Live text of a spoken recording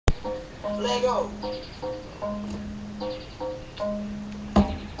Let go.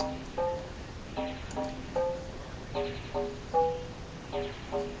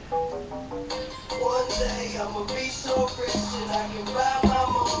 One day I'ma be so rich that I can buy my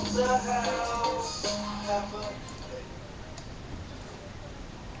mom's a house.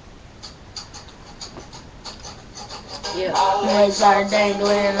 Yeah, legs are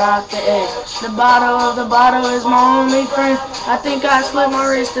dangling off the edge. The bottle is my only friend. I think I slipped my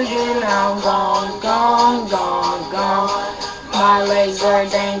wrist again. Now I'm gone, gone, gone, gone. My legs are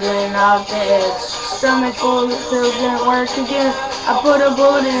dangling off the edge. Stomach full of pills didn't work again. I put a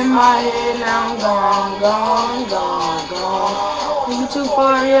bullet in my head. Now I'm gone, gone, gone, gone. You too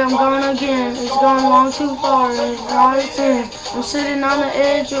far, yeah, I'm gone again. It's gone long too far, and it's all it's in. I'm sitting on the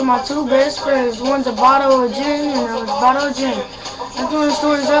edge with my two best friends. One's a bottle of gin, and the other's a bottle of gin. I'm throwing the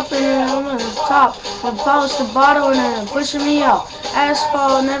stories up, and then I'm on the top. I polish the bottle, and then pushing me out.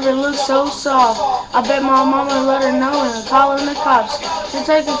 Asphalt never looked so soft. I bet my mama let her know, and calling the cops. To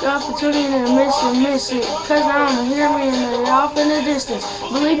take an opportunity and miss it. Cause now I'm hear me, and they're off in the distance.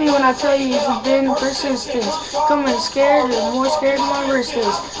 Believe me when I tell you, it's been persistence. Coming scared, and more scared than my wrist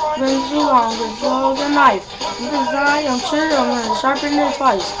is. Been too long, it's all the knife. This night, I'm sure I'm gonna sharpen it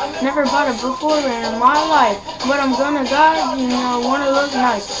twice. Never bought it before in my life, but I'm gonna die, you know, wanna look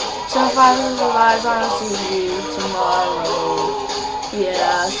nice. So if I realize I'll see you tomorrow. Yeah,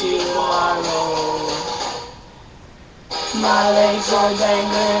 I'll see you tomorrow. My legs are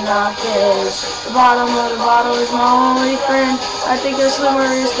dangling off the edge. The bottom of the bottle is my only friend. I think I slipped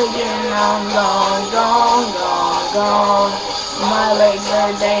my wrist again. Now I'm gone, gone, gone, gone. My legs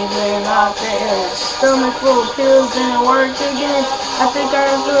are dangling off the edge. Stomach full of pills didn't work again. I think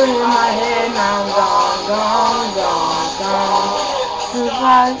I feel it in my head. Now I'm gone, gone, gone, gone.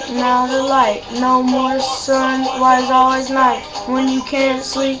 Now the light, no more sun, why is always night? When you can't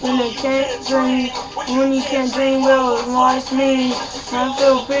sleep, when you can't dream, when you can't dream, well, it's always me. I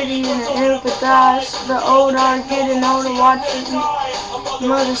feel pity and empathize. The older I get and older, watching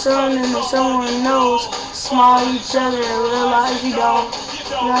mother, son, and someone knows. Smile each other and realize you don't.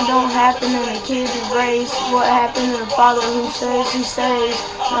 That don't happen in a kid's race. What happened to the father who says he stays?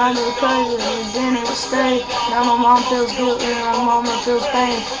 Not the cousin who didn't stay. Now my mom feels guilt and my mama feels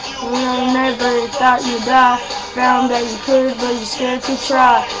pain. We never thought you'd die. Found that you could, but you're scared to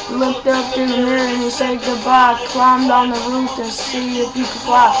try. Looked up in the mirror and you said goodbye. Climbed on the roof and see if you could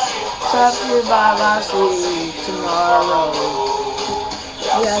fly. Tough goodbye, I'll see you tomorrow.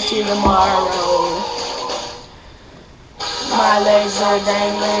 Yeah, I'll see you tomorrow. My legs are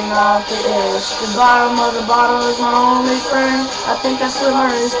dangling off the edge. The bottom of the bottle is my only friend. I think I slipped my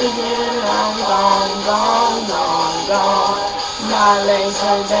wrist again. I'm gone, gone, gone, gone. My legs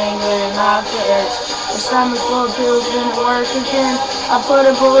are dangling off the edge. The stomach full of pills didn't work again. I put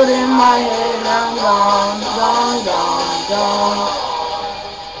a bullet in my head. I'm gone, gone, gone, gone.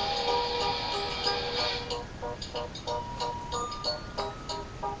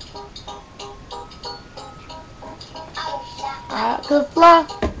 I could fly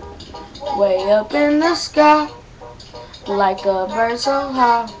way up in the sky like a bird so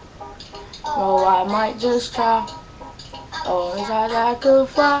high. Oh, I might just try. Oh, I could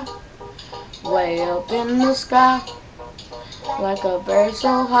fly way up in the sky like a bird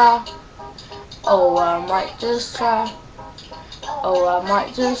so high. Oh, I might just try. Oh, I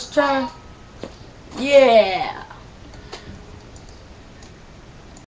might just try. Yeah.